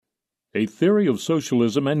A Theory of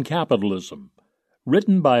Socialism and Capitalism,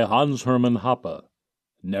 written by Hans Hermann Hoppe,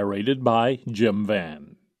 narrated by Jim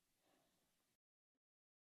Vann.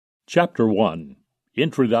 Chapter 1.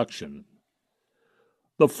 Introduction.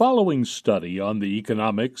 The following study on the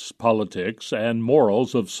economics, politics, and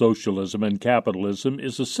morals of socialism and capitalism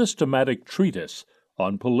is a systematic treatise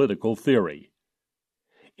on political theory.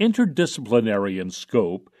 Interdisciplinary in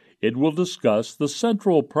scope, it will discuss the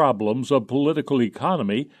central problems of political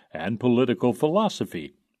economy and political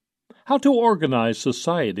philosophy, how to organize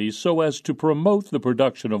society so as to promote the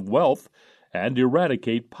production of wealth and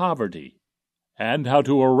eradicate poverty, and how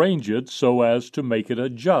to arrange it so as to make it a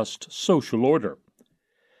just social order.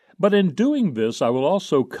 But in doing this, I will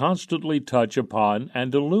also constantly touch upon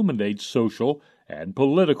and illuminate social and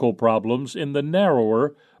political problems in the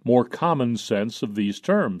narrower, more common sense of these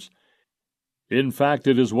terms. In fact,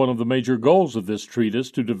 it is one of the major goals of this treatise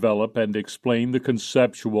to develop and explain the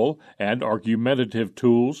conceptual and argumentative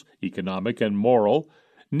tools, economic and moral,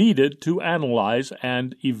 needed to analyze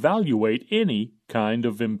and evaluate any kind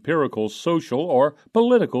of empirical social or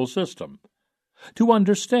political system, to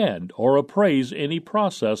understand or appraise any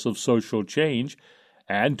process of social change,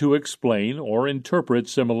 and to explain or interpret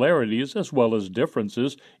similarities as well as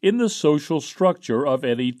differences in the social structure of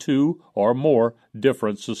any two or more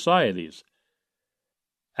different societies.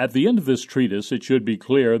 At the end of this treatise, it should be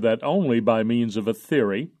clear that only by means of a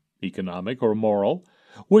theory, economic or moral,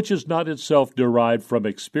 which is not itself derived from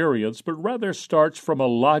experience, but rather starts from a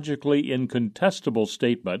logically incontestable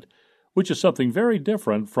statement, which is something very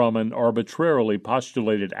different from an arbitrarily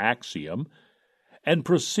postulated axiom, and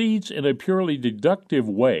proceeds in a purely deductive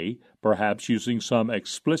way, perhaps using some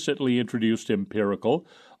explicitly introduced empirical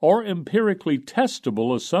or empirically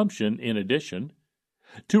testable assumption in addition,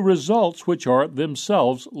 to results which are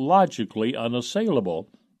themselves logically unassailable,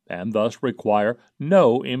 and thus require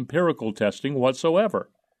no empirical testing whatsoever.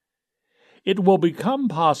 It will become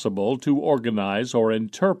possible to organize or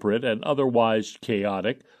interpret an otherwise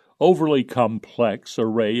chaotic, overly complex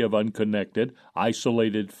array of unconnected,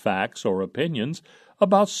 isolated facts or opinions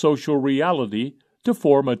about social reality to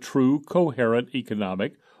form a true, coherent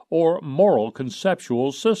economic or moral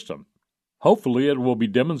conceptual system. Hopefully it will be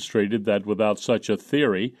demonstrated that without such a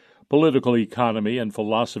theory, political economy and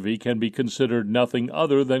philosophy can be considered nothing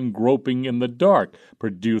other than groping in the dark,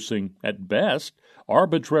 producing, at best,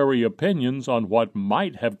 arbitrary opinions on what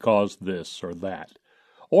might have caused this or that,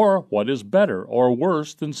 or what is better or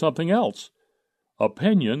worse than something else.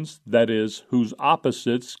 Opinions, that is, whose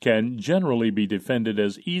opposites can generally be defended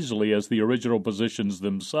as easily as the original positions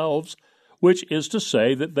themselves, which is to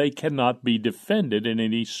say that they cannot be defended in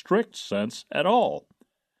any strict sense at all.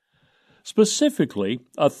 Specifically,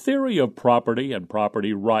 a theory of property and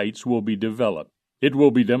property rights will be developed. It will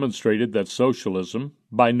be demonstrated that socialism,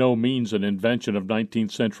 by no means an invention of 19th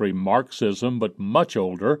century Marxism but much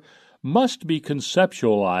older, must be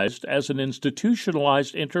conceptualized as an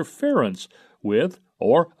institutionalized interference with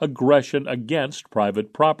or aggression against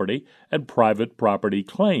private property and private property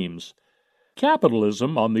claims.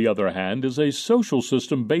 Capitalism, on the other hand, is a social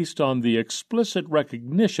system based on the explicit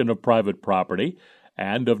recognition of private property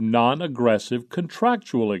and of non-aggressive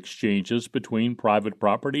contractual exchanges between private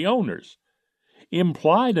property owners.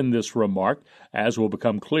 Implied in this remark, as will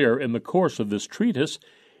become clear in the course of this treatise,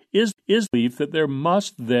 is the belief that there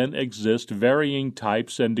must then exist varying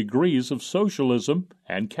types and degrees of socialism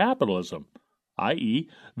and capitalism, i.e.,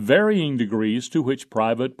 varying degrees to which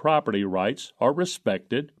private property rights are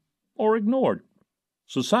respected or ignored.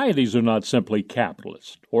 Societies are not simply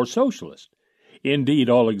capitalist or socialist. Indeed,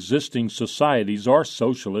 all existing societies are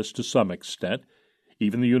socialist to some extent.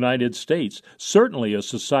 Even the United States, certainly a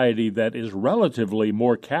society that is relatively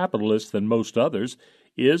more capitalist than most others,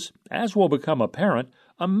 is, as will become apparent,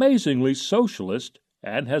 amazingly socialist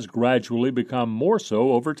and has gradually become more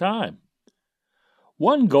so over time.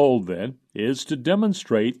 One goal, then, is to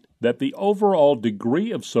demonstrate that the overall degree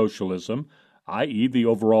of socialism, i.e., the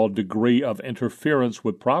overall degree of interference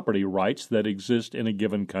with property rights that exist in a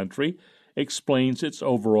given country, explains its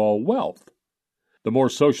overall wealth. The more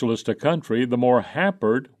socialist a country, the more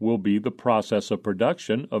hampered will be the process of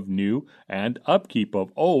production of new and upkeep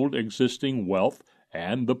of old existing wealth,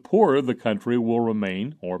 and the poorer the country will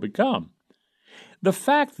remain or become. The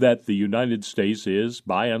fact that the United States is,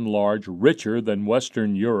 by and large, richer than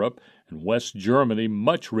Western Europe and West Germany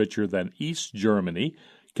much richer than East Germany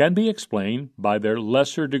can be explained by their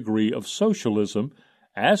lesser degree of socialism,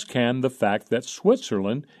 as can the fact that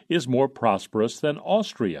Switzerland is more prosperous than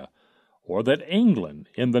Austria, or that England,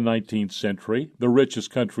 in the 19th century, the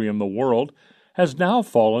richest country in the world, has now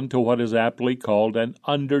fallen to what is aptly called an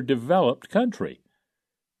underdeveloped country.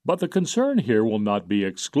 But the concern here will not be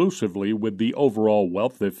exclusively with the overall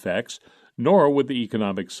wealth effects, nor with the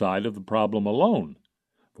economic side of the problem alone.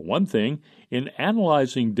 For one thing, in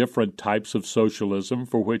analyzing different types of socialism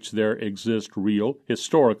for which there exist real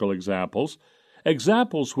historical examples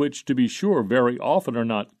which, to be sure, very often are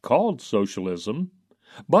not called socialism,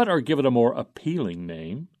 but are given a more appealing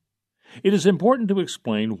name, it is important to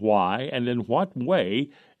explain why and in what way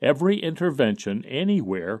every intervention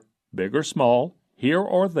anywhere, big or small, here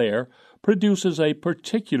or there, produces a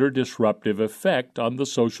particular disruptive effect on the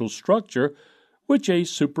social structure which a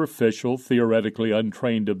superficial, theoretically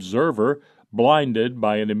untrained observer, blinded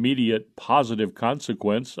by an immediate positive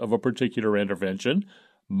consequence of a particular intervention,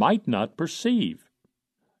 might not perceive.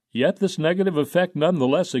 Yet this negative effect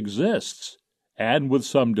nonetheless exists, and with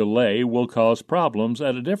some delay will cause problems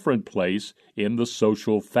at a different place in the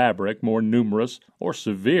social fabric more numerous or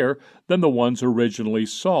severe than the ones originally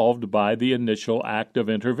solved by the initial act of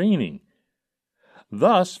intervening.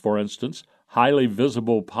 Thus, for instance, highly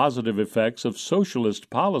visible positive effects of socialist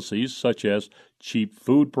policies such as cheap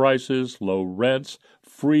food prices, low rents,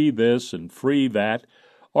 free this and free that,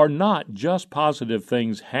 are not just positive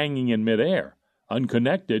things hanging in midair,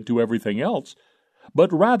 unconnected to everything else,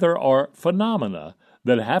 but rather are phenomena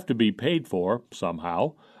that have to be paid for,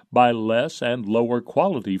 somehow, by less and lower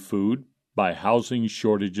quality food, by housing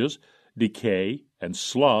shortages, decay, and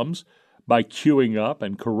slums, by queuing up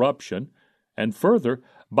and corruption, and further,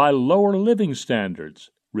 by lower living standards,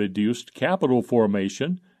 reduced capital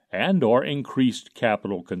formation, and or increased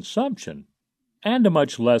capital consumption, and a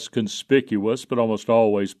much less conspicuous but almost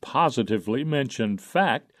always positively mentioned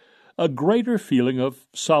fact, a greater feeling of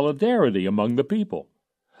solidarity among the people,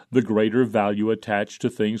 the greater value attached to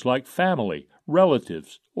things like family,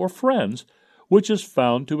 relatives, or friends, which is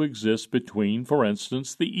found to exist between, for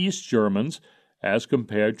instance, the East Germans as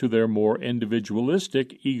compared to their more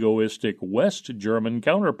individualistic, egoistic West German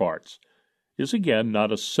counterparts, is again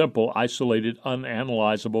not a simple, isolated,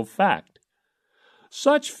 unanalyzable fact.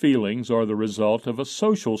 Such feelings are the result of a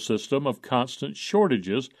social system of constant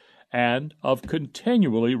shortages and of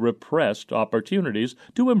continually repressed opportunities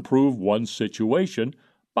to improve one's situation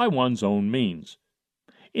by one's own means.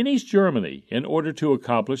 In East Germany, in order to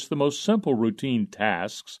accomplish the most simple routine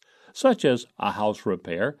tasks, such as a house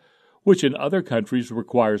repair, which in other countries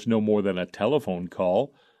requires no more than a telephone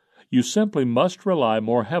call, you simply must rely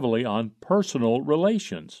more heavily on personal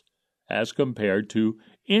relations, as compared to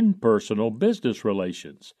impersonal business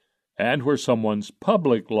relations, and where someone's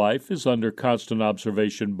public life is under constant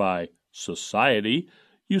observation by society,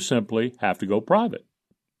 you simply have to go private.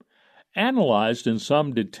 Analyzed in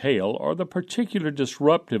some detail are the particular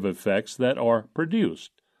disruptive effects that are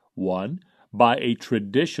produced. 1. By a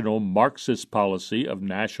traditional Marxist policy of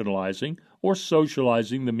nationalizing or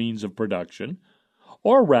socializing the means of production,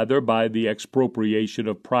 or rather by the expropriation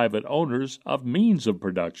of private owners of means of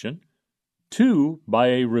production. 2. By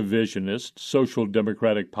a revisionist social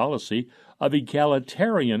democratic policy of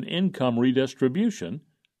egalitarian income redistribution.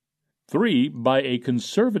 3. By a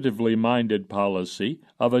conservatively minded policy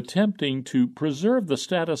of attempting to preserve the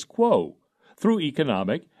status quo through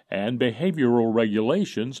economic and behavioral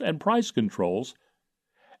regulations and price controls.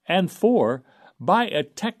 And 4. By a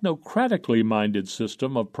technocratically minded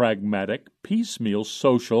system of pragmatic, piecemeal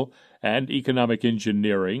social and economic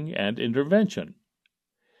engineering and intervention.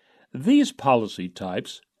 These policy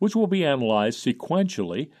types, which will be analyzed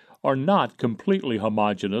sequentially, are not completely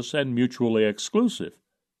homogeneous and mutually exclusive.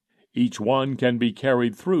 Each one can be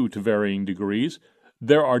carried through to varying degrees.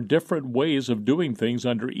 There are different ways of doing things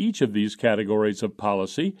under each of these categories of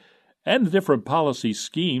policy, and the different policy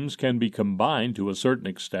schemes can be combined to a certain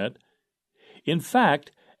extent. In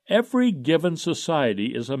fact, every given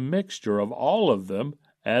society is a mixture of all of them,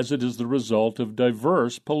 as it is the result of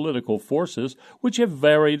diverse political forces which have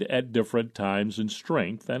varied at different times in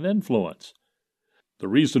strength and influence. The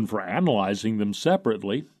reason for analyzing them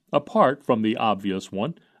separately, apart from the obvious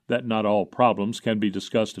one that not all problems can be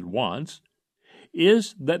discussed at once,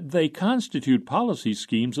 is that they constitute policy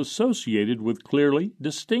schemes associated with clearly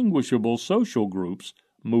distinguishable social groups,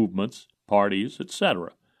 movements, parties,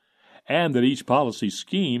 etc., and that each policy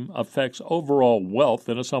scheme affects overall wealth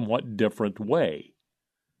in a somewhat different way.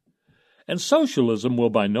 And socialism will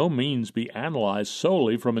by no means be analyzed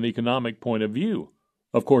solely from an economic point of view.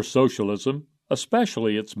 Of course, socialism,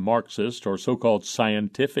 especially its Marxist or so-called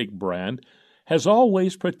scientific brand, has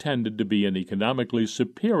always pretended to be an economically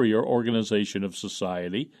superior organization of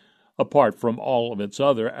society, apart from all of its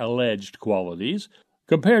other alleged qualities,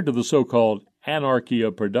 compared to the so-called anarchy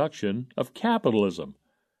of production of capitalism.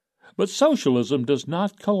 But socialism does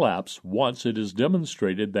not collapse once it is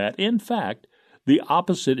demonstrated that, in fact, the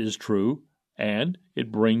opposite is true, and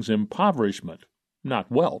it brings impoverishment,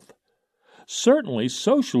 not wealth. Certainly,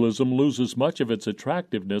 socialism loses much of its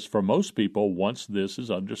attractiveness for most people once this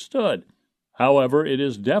is understood. However, it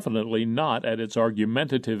is definitely not at its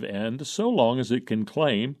argumentative end so long as it can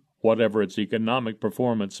claim, whatever its economic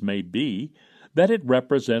performance may be, that it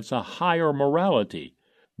represents a higher morality,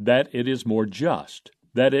 that it is more just,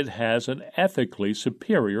 that it has an ethically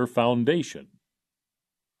superior foundation.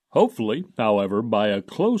 Hopefully, however, by a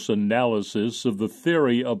close analysis of the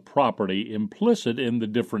theory of property implicit in the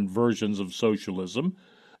different versions of socialism,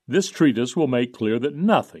 this treatise will make clear that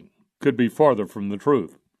nothing could be farther from the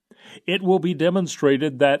truth. It will be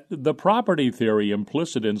demonstrated that the property theory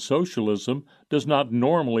implicit in socialism does not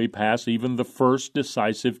normally pass even the first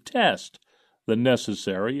decisive test, the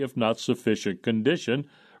necessary, if not sufficient, condition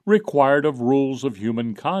required of rules of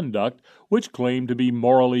human conduct which claim to be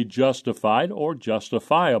morally justified or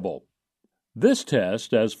justifiable. This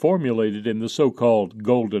test, as formulated in the so-called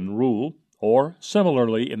Golden Rule, or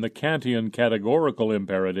similarly in the Kantian categorical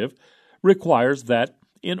imperative, requires that,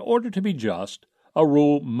 in order to be just, a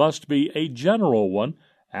rule must be a general one,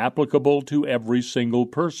 applicable to every single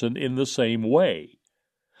person in the same way.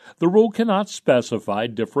 The rule cannot specify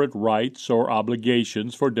different rights or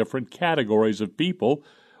obligations for different categories of people,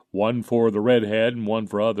 one for the redhead and one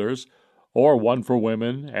for others, or one for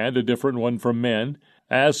women and a different one for men,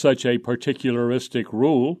 as such a particularistic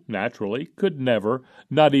rule, naturally, could never,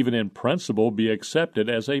 not even in principle, be accepted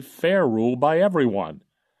as a fair rule by everyone.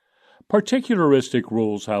 Particularistic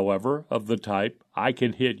rules, however, of the type, I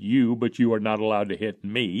can hit you, but you are not allowed to hit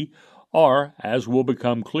me, are, as will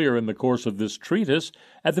become clear in the course of this treatise,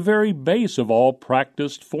 at the very base of all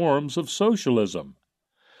practiced forms of socialism.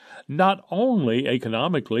 Not only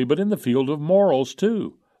economically, but in the field of morals,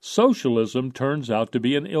 too. Socialism turns out to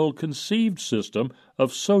be an ill-conceived system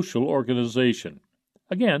of social organization.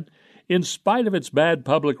 Again, in spite of its bad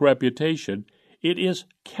public reputation, it is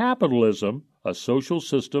capitalism, a social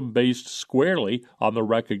system based squarely on the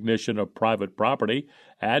recognition of private property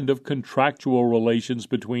and of contractual relations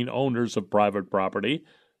between owners of private property,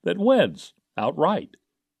 that wins outright.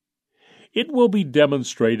 It will be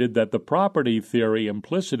demonstrated that the property theory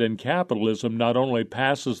implicit in capitalism not only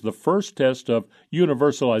passes the first test of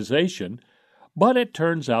universalization, but it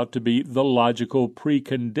turns out to be the logical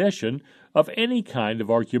precondition of any kind of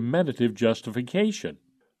argumentative justification.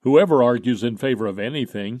 Whoever argues in favor of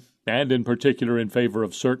anything, and in particular in favor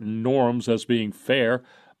of certain norms as being fair,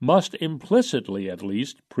 must implicitly, at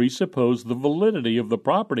least, presuppose the validity of the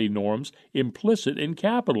property norms implicit in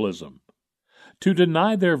capitalism. To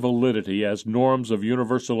deny their validity as norms of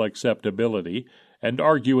universal acceptability and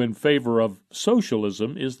argue in favor of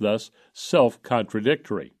socialism is thus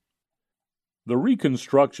self-contradictory. The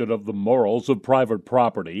reconstruction of the morals of private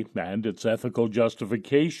property and its ethical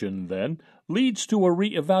justification, then, leads to a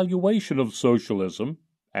re-evaluation of socialism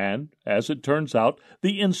and, as it turns out,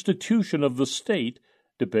 the institution of the state,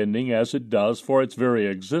 depending as it does for its very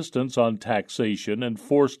existence on taxation and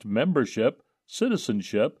forced membership,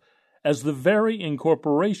 citizenship, as the very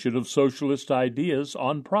incorporation of socialist ideas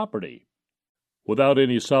on property. Without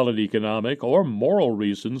any solid economic or moral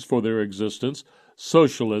reasons for their existence,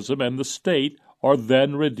 socialism and the state are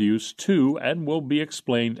then reduced to and will be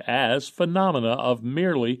explained as phenomena of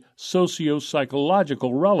merely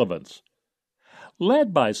socio-psychological relevance.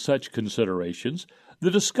 Led by such considerations, the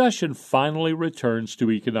discussion finally returns to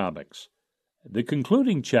economics. The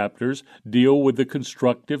concluding chapters deal with the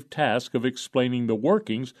constructive task of explaining the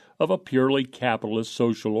workings of a purely capitalist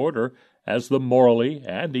social order as the morally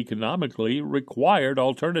and economically required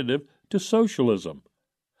alternative to socialism.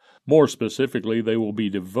 More specifically, they will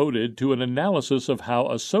be devoted to an analysis of how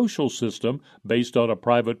a social system based on a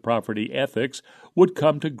private property ethics would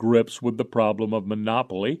come to grips with the problem of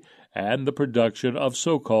monopoly and the production of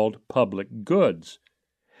so-called public goods,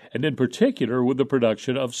 and in particular with the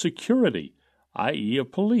production of security, i.e.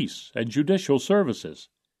 of police and judicial services.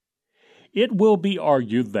 It will be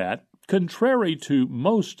argued that, contrary to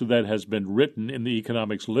most that has been written in the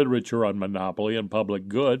economics literature on monopoly and public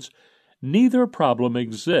goods, neither problem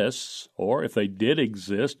exists, or if they did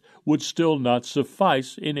exist, would still not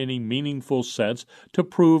suffice in any meaningful sense to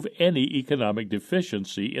prove any economic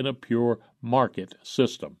deficiency in a pure market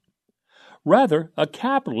system. Rather, a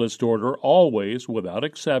capitalist order always, without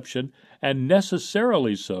exception, and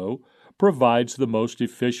necessarily so, provides the most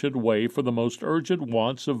efficient way for the most urgent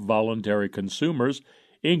wants of voluntary consumers,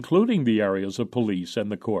 including the areas of police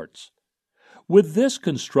and the courts. With this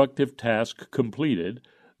constructive task completed,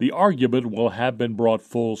 the argument will have been brought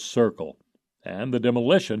full circle, and the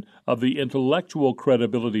demolition of the intellectual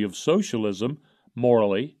credibility of socialism,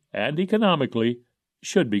 morally and economically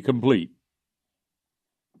should be complete.